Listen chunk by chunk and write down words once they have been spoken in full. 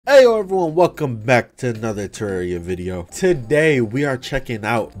Hey everyone, welcome back to another Terraria video. Today we are checking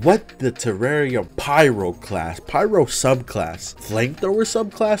out what the Terraria Pyro subclass, Flamethrower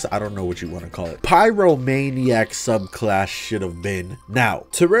subclass, I don't know what you want to call it, Pyromaniac subclass should have been. Now,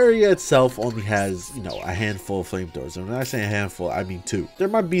 Terraria itself only has, a handful of flamethrowers. And when I say a handful, I mean two. There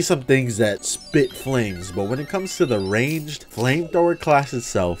might be some things that spit flames, but when it comes to the ranged flamethrower class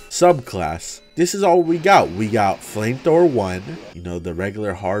itself, subclass, this is all we got. We got Flamethrower 1, the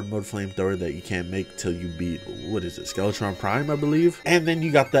regular hard mode flamethrower that you can't make till you beat, what is it, Skeletron Prime, I believe. And then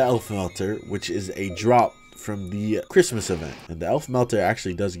you got the Elf Melter, which is a drop from the Christmas event. And the Elf Melter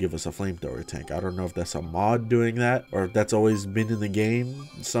actually does give us a flamethrower tank. I don't know if that's a mod doing that or if that's always been in the game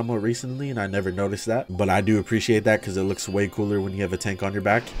somewhat recently and I never noticed that, but I do appreciate that because it looks way cooler when you have a tank on your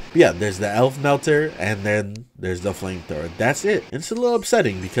back. But yeah, there's the Elf Melter and then there's the flamethrower. That's it. And it's a little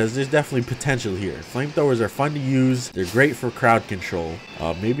upsetting because there's definitely potential here. Flamethrowers are fun to use. They're great for crowd control.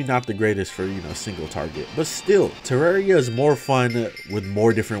 Maybe not the greatest for, single target, but still, Terraria is more fun with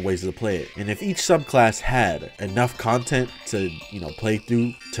more different ways to play it. And if each subclass had enough content to, play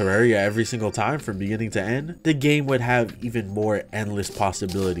through Terraria every single time from beginning to end, the game would have even more endless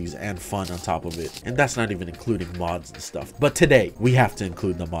possibilities and fun on top of it. And that's not even including mods and stuff. But today, we have to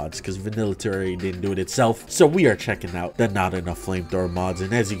include the mods because vanilla Terraria didn't do it itself. So we are checking out the not enough flamethrower mods.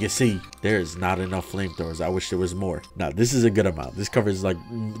 And as you can see, there's not enough flamethrowers. I wish there was more. Now, this is a good amount. This covers like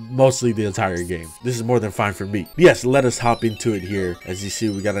mostly the entire game. This is more than fine for me. Yes, let us hop into it here. As you see,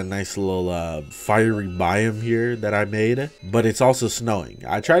 we got a nice little fiery biome here that I made, but it's also snowing.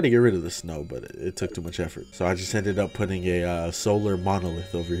 I tried to get rid of the snow, but it took too much effort. So I just ended up putting a solar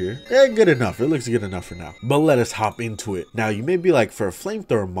monolith over here. Good enough. It looks good enough for now. But let us hop into it. Now, you may be like, for a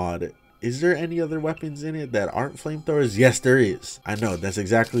flamethrower mod, is there any other weapons in it that aren't flamethrowers? Yes, there is. I know, that's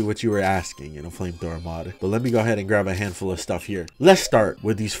exactly what you were asking in a flamethrower mod. But let me go ahead and grab a handful of stuff here. Let's start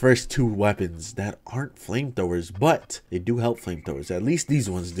with these first two weapons that aren't flamethrowers, but they do help flamethrowers. At least these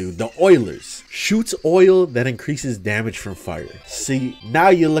ones do. The Oilers. Shoots oil that increases damage from fire. See, now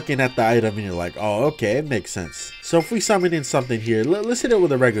you're looking at the item and you're like, oh, okay, it makes sense. So if we summon in something here, let's hit it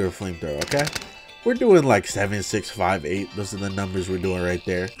with a regular flamethrower, okay? We're doing like 7, 6, 5, 8. Those are the numbers we're doing right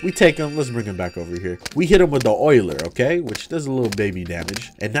there. We take him. Let's bring him back over here. We hit him with the Oiler, okay? Which does a little baby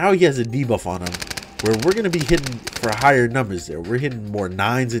damage. And now he has a debuff on him where we're going to be hitting for higher numbers there. We're hitting more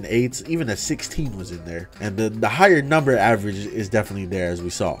 9s and 8s. Even a 16 was in there. And the higher number average is definitely there as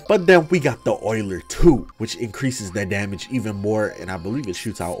we saw. But then we got the Oiler 2, which increases the damage even more. And I believe it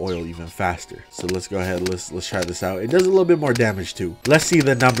shoots out oil even faster. So let's go ahead. Let's try this out. It does a little bit more damage too. Let's see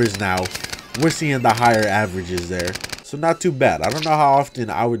the numbers now. We're seeing the higher averages there. So not too bad. I don't know how often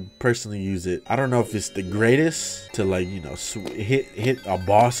I would personally use it. I don't know if it's the greatest to like, hit a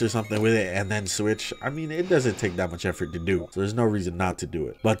boss or something with it and then switch. I mean, it doesn't take that much effort to do. So there's no reason not to do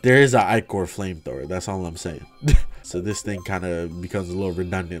it. But there is an Ichor flamethrower. That's all I'm saying. So this thing kind of becomes a little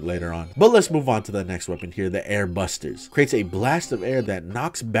redundant later on. But let's move on to the next weapon here, the Air Busters. Creates a blast of air that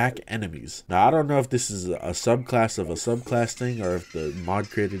knocks back enemies. Now, I don't know if this is a subclass of a subclass thing or if the mod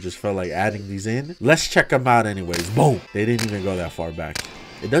creator just felt like adding these in. Let's check them out anyways. Boom. They didn't even go that far back.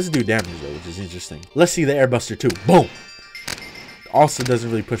 It does do damage though, which is interesting. Let's see the Air Buster 2. Boom. Also doesn't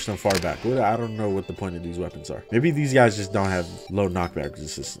really push them far back. I don't know what the point of these weapons are. Maybe these guys just don't have low knockback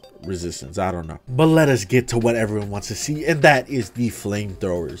resistance. I don't know. But let us get to what everyone wants to see, and that is the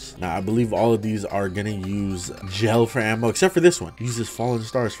flamethrowers. Now, I believe all of these are going to use gel for ammo, except for this one. It uses fallen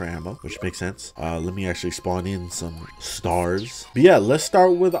stars for ammo, which makes sense. Let me actually spawn in some stars. But yeah, let's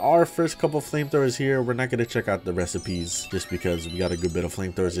start with our first couple flamethrowers here. We're not going to check out the recipes just because we got a good bit of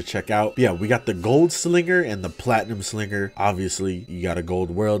flamethrowers to check out. But yeah, we got the gold slinger and the platinum slinger. Obviously, you got a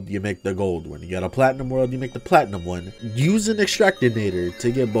gold world, you make the gold one. You got a platinum world, you make the platinum one. Use an extractinator to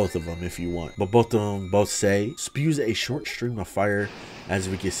get both of them if you want. But both of them say spews a short stream of fire. As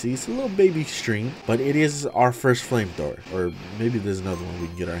we can see, it's a little baby stream, but it is our first flamethrower. Or maybe there's another one we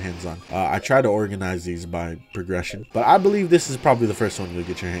can get our hands on. I try to organize these by progression, but I believe this is probably the first one you'll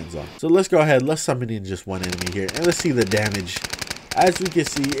get your hands on. So let's go ahead, let's summon in just one enemy here, and let's see the damage. As we can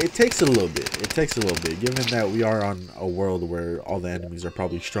see, it takes a little bit. Given that we are on a world where all the enemies are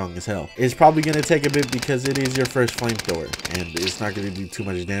probably strong as hell. It's probably going to take a bit because it is your first flamethrower. And it's not going to do too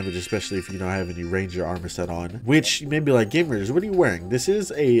much damage, especially if you don't have any ranger armor set on. Which, you may be like, gamers, what are you wearing? This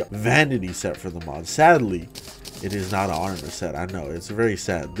is a vanity set for the mod. Sadly, it is not an armor set. I know, it's very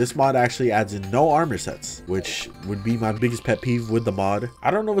sad. This mod actually adds in no armor sets, which would be my biggest pet peeve with the mod.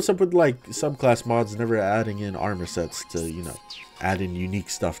 I don't know what's up with like subclass mods never adding in armor sets to, you know, adding unique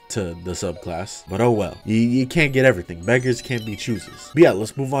stuff to the subclass, but oh well. You can't get everything. Beggars can't be choosers. But yeah,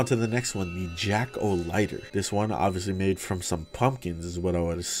 let's move on to the next one, the Jack-O-Lantern. This one obviously made from some pumpkins is what I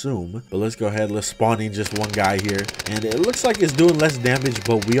would assume, but let's go ahead. Let's spawn in just one guy here, and it looks like it's doing less damage,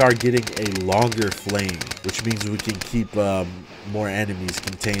 but we are getting a longer flame, which means we can keep more enemies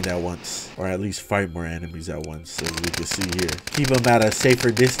contained at once, or at least fight more enemies at once, as we can see here. Keep them at a safer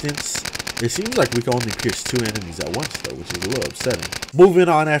distance. It seems like we can only pierce 2 enemies at once though, which is a little upsetting. Moving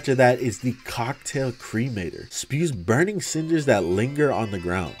on after that is the Cocktail Cremator. Spews burning cinders that linger on the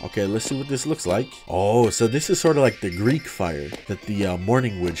ground. Okay, let's see what this looks like. Oh, so this is sort of like the Greek fire that the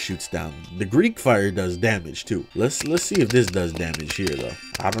morning wood shoots down. The Greek fire does damage too. Let's see if this does damage here though.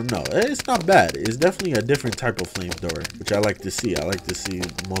 I don't know. It's not bad. It's definitely a different type of flamethrower, which I like to see. I like to see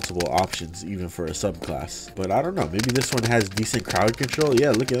multiple options even for a subclass. But I don't know. Maybe this one has decent crowd control.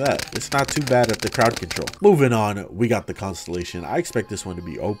 Yeah, look at that. It's not too bad at the crowd control. Moving on, we got the Constellation. I expect this one to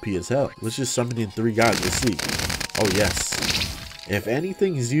be OP as hell. Let's just summon in 3 guys. Let's see. Oh, yes. If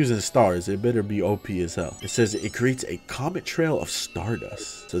anything is using stars, it better be OP as hell. It says it creates a comet trail of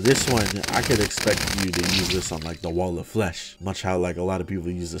stardust. So this one, I could expect you to use this on like the Wall of Flesh, much how like a lot of people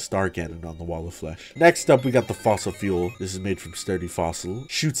use the star cannon on the Wall of Flesh. Next up, we got the Fossil Fuel. This is made from sturdy fossil.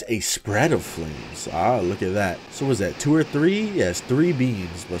 Shoots a spread of flames. Ah, look at that. So was that 2 or 3? Yes, 3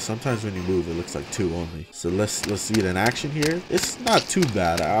 beams, but sometimes when you move, it looks like 2 only. So let's see it in action here. It's not too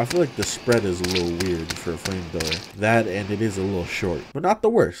bad. I feel like the spread is a little weird for a flamethrower. That, and it is a little short, but not the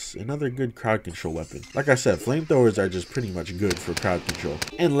worst. Another good crowd control weapon. Like I said, flamethrowers are just pretty much good for crowd control.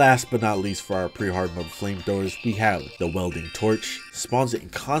 And last but not least, for our pre-hard mode flamethrowers, we have the Welding Torch. Spawns a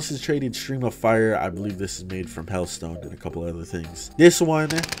concentrated stream of fire. I believe this is made from Hellstone and a couple other things. This one,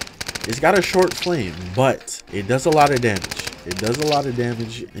 it's got a short flame, but it does a lot of damage. It does a lot of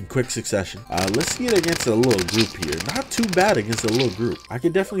damage in quick succession. Let's see it against a little group here. Not too bad against a little group. I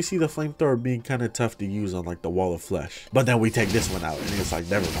could definitely see the flamethrower being kind of tough to use on like the Wall of Flesh. But then we take this one out and it's like,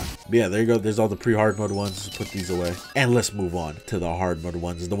 never mind. But yeah, there you go. There's all the pre-hard mode ones. Put these away. And let's move on to the hard mode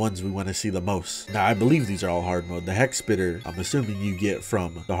ones. The ones we want to see the most. Now, I believe these are all hard mode. The Hex Spitter, I'm assuming you get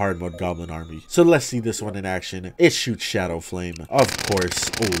from the hard mode Goblin Army. So let's see this one in action. It shoots Shadow Flame. Of course.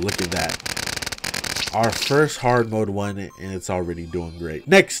 Oh, look at that. Our first hard mode one, and it's already doing great.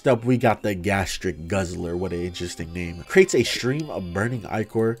 Next up, we got the Gastric Guzzler. What an interesting name. Creates a stream of burning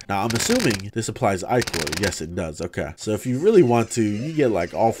ichor. Now, I'm assuming this applies ichor. Yes, it does. Okay. So if you really want to, you get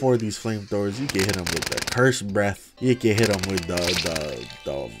like all 4 of these flamethrowers. You can hit them with the Cursed Breath. You can hit them with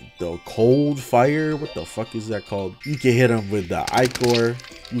the Cold Fire. What the fuck is that called? You can hit them with the ichor.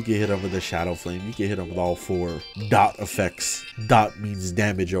 You can hit them with the Shadow Flame. You can hit them with all 4 dot effects. Dot means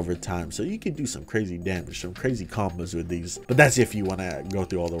damage over time. So you can do some crazy damage, some crazy combos with these. But that's if you want to go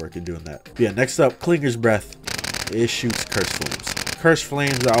through all the work of doing that. But yeah, next up, Clinger's Breath. It shoots Cursed Flames. Cursed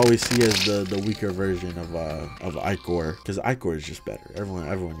Flames I always see as the weaker version of ichor, because ichor is just better.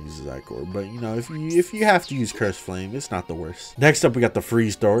 Everyone uses ichor, but you know, if you have to use Cursed Flame, it's not the worst. Next up, we got the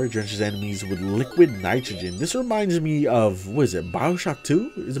Freeze Thrower. Drenches enemies with liquid nitrogen. This reminds me of, what is it, Bioshock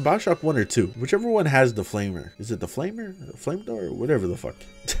 2? Is it Bioshock 1 or 2? Whichever one has the flamer. Is it the flamer? Flamethrower? Whatever the fuck.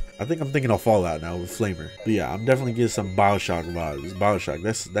 I think I'm thinking of Fallout now with Flamer. But yeah, I'm definitely getting some Bioshock vibes. Bioshock,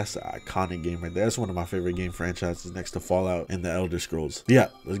 that's an iconic game right there. That's one of my favorite game franchises next to Fallout and the Elder Scrolls. But yeah,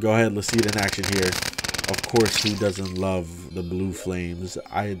 let's go ahead. Let's see it in action here. Of course, who doesn't love the blue flames?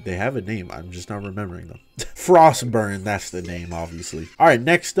 They have a name. I'm just not remembering them. Frostburn, that's the name, obviously. All right,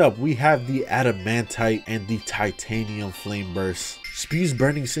 next up, we have the Adamantite and the Titanium Flame Burst. Spews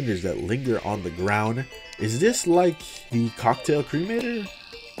burning cinders that linger on the ground. Is this like the Cocktail Cremator?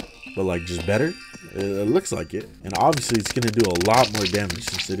 But like just better? It looks like it. And obviously it's going to do a lot more damage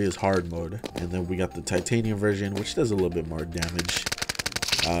since it is hard mode. And then we got the titanium version, which does a little bit more damage.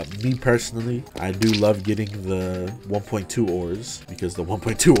 Me personally, I do love getting the 1.2 ores, because the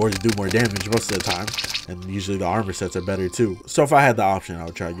 1.2 ores do more damage most of the time, and usually the armor sets are better too. So if I had the option, I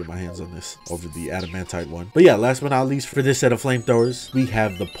would try to get my hands on this over the Adamantite one. But yeah, last but not least, for this set of flamethrowers, we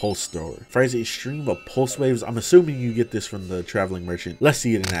have the Pulse Thrower. Fires a stream of pulse waves. I'm assuming you get this from the Traveling Merchant. Let's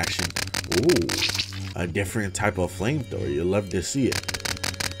see it in action. Ooh, a different type of flamethrower. You love to see it.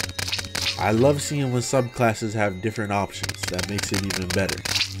 I love seeing when subclasses have different options. That makes it even better.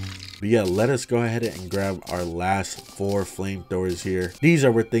 But yeah, let us go ahead and grab our last 4 flamethrowers here. These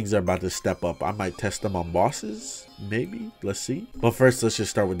are where things are about to step up. I might test them on bosses. Maybe, let's see. But first, let's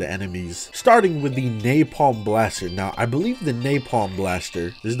just start with the enemies, starting with the Napalm Blaster. Now, I believe the Napalm Blaster,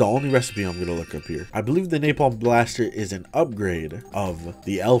 this is the only recipe I'm gonna look up here. I believe the Napalm Blaster is an upgrade of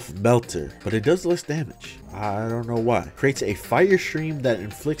the Elf Melter, but it does less damage. I don't know why. Creates a fire stream that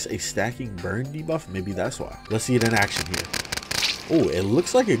inflicts a stacking burn debuff. Maybe that's why. Let's see it in action here. Oh, it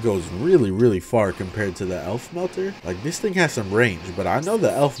looks like it goes really far compared to the Elf Melter. Like, this thing has some range, but I know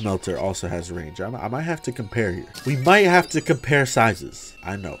the Elf Melter also has range. I might have to compare here. We might have to compare sizes.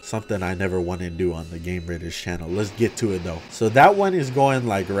 I know, something I never want to do on the Game Raiders channel. Let's get to it though. So that one is going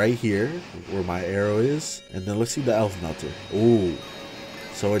like right here where my arrow is, and then let's see the Elf Melter. Ooh.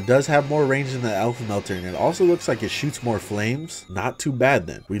 So it does have more range than the Elf Melter, and it also looks like it shoots more flames. Not too bad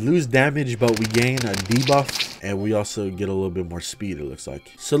then. We lose damage, but we gain a debuff, and we also get a little bit more speed, it looks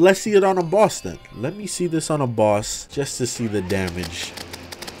like. So let's see it on a boss then. Let me see this on a boss just to see the damage.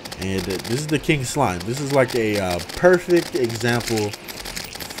 And this is the King Slime. This is like a perfect example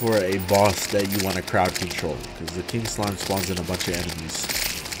for a boss that you want to crowd control, because the King Slime spawns in a bunch of enemies.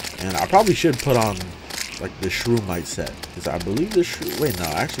 And I probably should put on like the Shroomite set, because I believe the wait, no,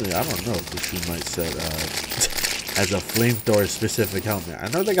 actually I don't know if the Shroomite set has a flamethrower specific helmet. I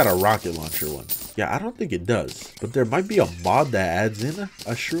know they got a rocket launcher one. Yeah, I don't think it does, but there might be a mod that adds in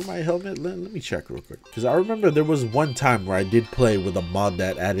a Shroomite helmet. Let me check real quick, because I remember there was one time where I did play with a mod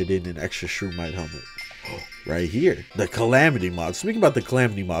that added in an extra Shroomite helmet. Right here, the Calamity mod. Speaking about the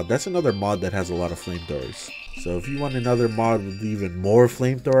Calamity mod, that's another mod that has a lot of flamethrowers. So if you want another mod with even more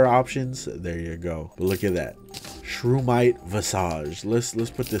flamethrower options, there you go. But look at that, Shroomite Visage. Let's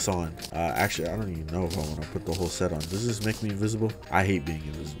put this on. Actually, I don't even know if I want to put the whole set on. Does this make me invisible? I hate being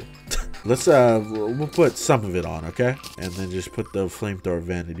invisible. Let's we'll put some of it on, okay? And then just put the flamethrower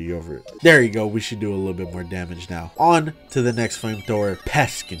vanity over it. There you go. We should do a little bit more damage now. On to the next flamethrower,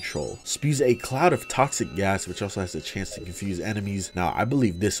 Pest Control. Spews a cloud of toxic gas, which also has a chance to confuse enemies. Now, I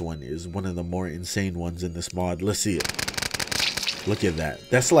believe this one is one of the more insane ones in this mod. Let's see it. Look at that.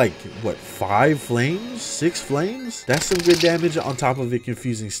 That's like, what, 5 flames? 6 flames? That's some good damage on top of it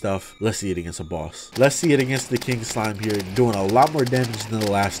confusing stuff. Let's see it against a boss. Let's see it against the King Slime here, doing a lot more damage than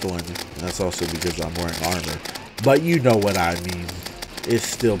the last one. And that's also because I'm wearing armor. But you know what I mean. It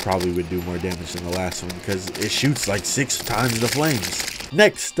still probably would do more damage than the last one, because it shoots like 6 times the flames.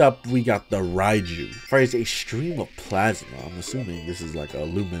 Next up, we got the Raiju. Fires a stream of plasma. I'm assuming this is like a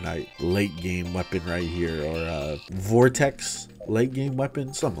Luminite late game weapon right here, or a Vortex late game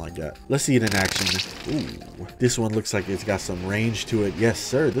weapon, something like that. Let's see it in action. Ooh, this one looks like it's got some range to it. Yes,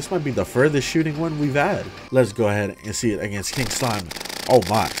 sir. This might be the furthest shooting one we've had. Let's go ahead and see it against King Slime. Oh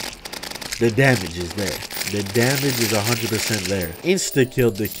my. The damage is there. The damage is 100% there.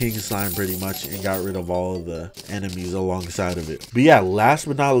 Insta-killed the King Slime pretty much and got rid of all of the enemies alongside of it. But yeah, last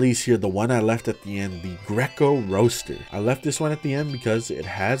but not least here, the one I left at the end, the Greco Roaster. I left this one at the end because it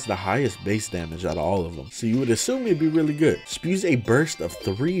has the highest base damage out of all of them. So you would assume it'd be really good. Spews a burst of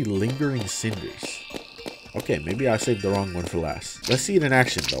 3 lingering cinders. Okay, maybe I saved the wrong one for last. Let's see it in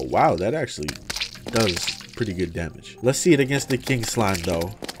action though. Wow, that actually does pretty good damage. Let's see it against the King Slime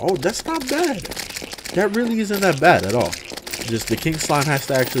though. Oh, that's not bad. That really isn't that bad at all. Just the King Slime has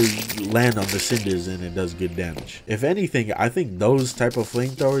to actually land on the cinders and it does good damage. If anything, I think those type of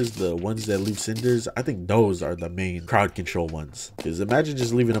flamethrowers, the ones that leave cinders, I think those are the main crowd control ones. Because imagine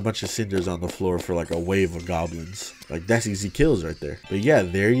just leaving a bunch of cinders on the floor for like a wave of goblins. Like, that's easy kills right there. But yeah,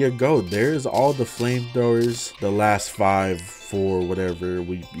 there you go. There's all the flamethrowers, the last 5, 4, whatever.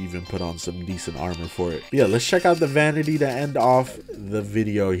 We even put on some decent armor for it. But yeah, let's check out the vanity to end off the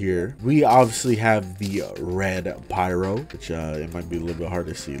video here. We obviously have the red pyro, which it might be a little bit hard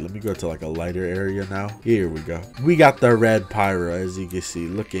to see. Let me go to like a lighter area now. Here we go. We got the red pyro, as you can see,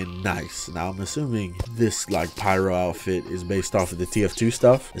 looking nice. Now I'm assuming this like pyro outfit is based off of the TF2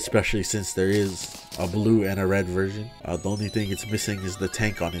 stuff, especially since there is a blue and a red version. The only thing it's missing is the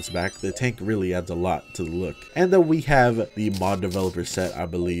tank on its back. The tank really adds a lot to the look. And then we have the mod developer set, I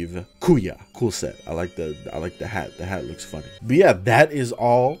believe. Kuya. Cool set. I like the hat. The hat looks funny. But yeah, that is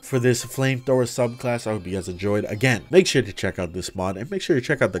all for this flamethrower subclass. I hope you guys enjoyed. Again, make sure to check out this mod and make sure to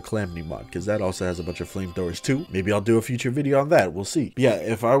check out the Calamity mod, because that also has a bunch of flamethrowers too. Maybe I'll do a future video on that. We'll see. But yeah,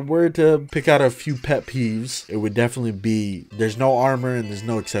 if I were to pick out a few pet peeves, it would definitely be there's no armor and there's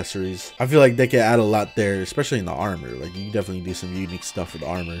no accessories. I feel like they could add a lot there, especially in the armor. Like, you can definitely do some unique stuff with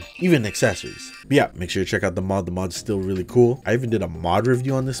armor, even accessories. But yeah, make sure to check out the mod. The mod's still really cool. I even did a mod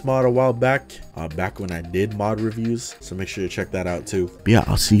review on this mod a while back, back when I did mod reviews, so make sure to check that out too. But yeah,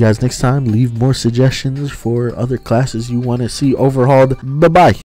 I'll see you guys next time. Leave more suggestions for other classes you want to see overhauled. Bye bye.